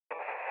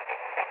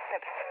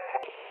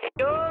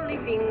The only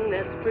thing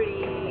that's pretty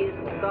is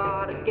the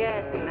thought of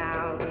getting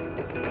out.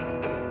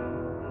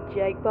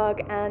 Jake Bug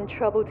and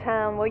Trouble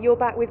Town. Well, you're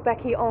back with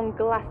Becky on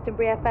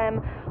Glastonbury FM.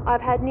 I've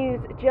had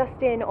news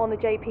just in on the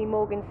JP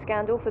Morgan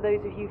scandal for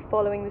those of you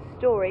following the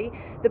story.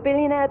 The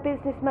billionaire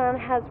businessman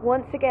has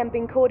once again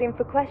been called in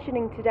for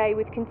questioning today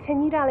with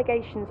continued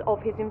allegations of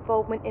his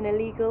involvement in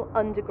illegal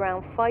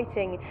underground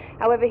fighting.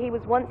 However, he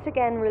was once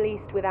again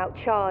released without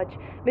charge.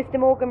 Mr.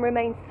 Morgan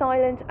remains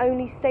silent,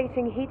 only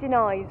stating he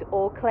denies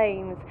all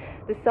claims.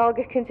 The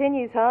saga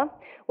continues, huh?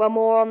 Well,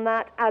 more on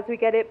that as we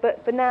get it,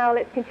 but for now,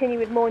 let's continue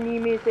with more new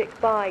music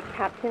by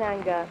Captain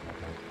Anger.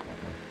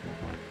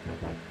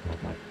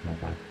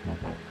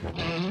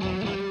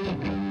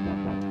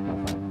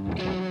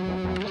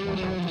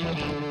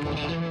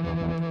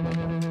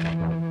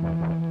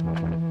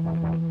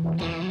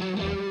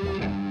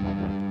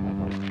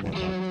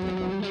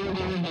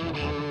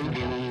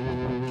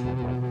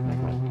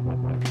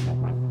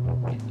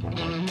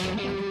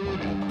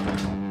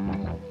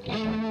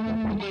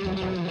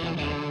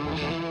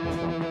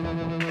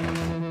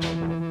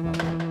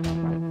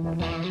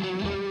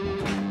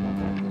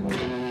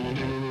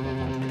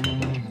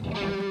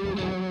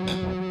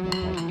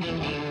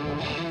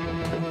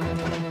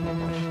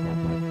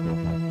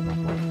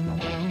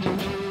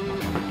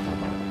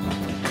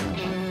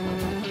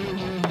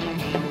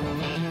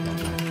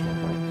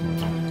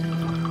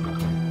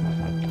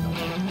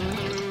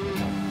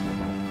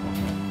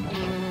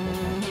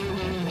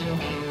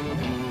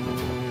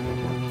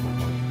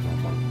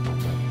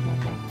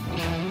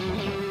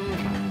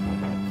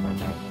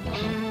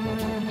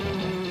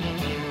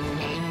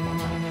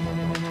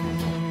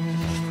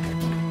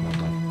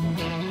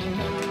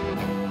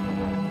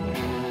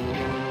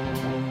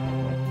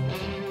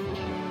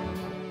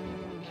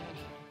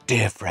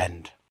 Dear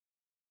friend,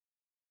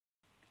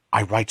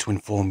 I write to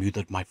inform you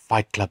that my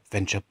Fight Club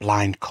venture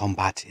Blind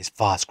Combat is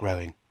fast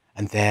growing,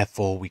 and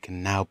therefore we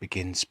can now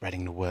begin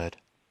spreading the word.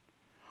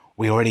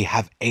 We already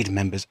have 8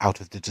 members out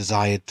of the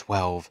desired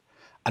 12,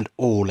 and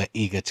all are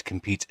eager to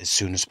compete as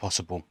soon as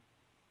possible.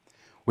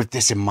 With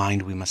this in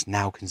mind, we must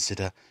now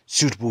consider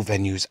suitable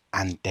venues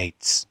and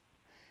dates.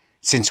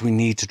 Since we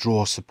need to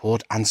draw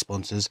support and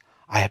sponsors,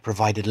 I have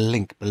provided a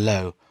link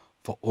below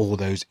for all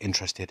those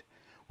interested,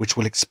 which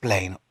will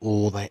explain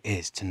all there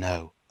is to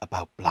know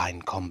about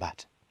blind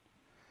combat.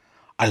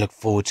 I look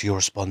forward to your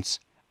response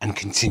and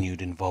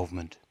continued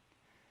involvement.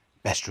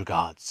 Best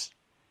regards,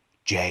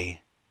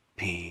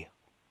 J.P.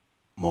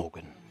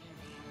 Morgan.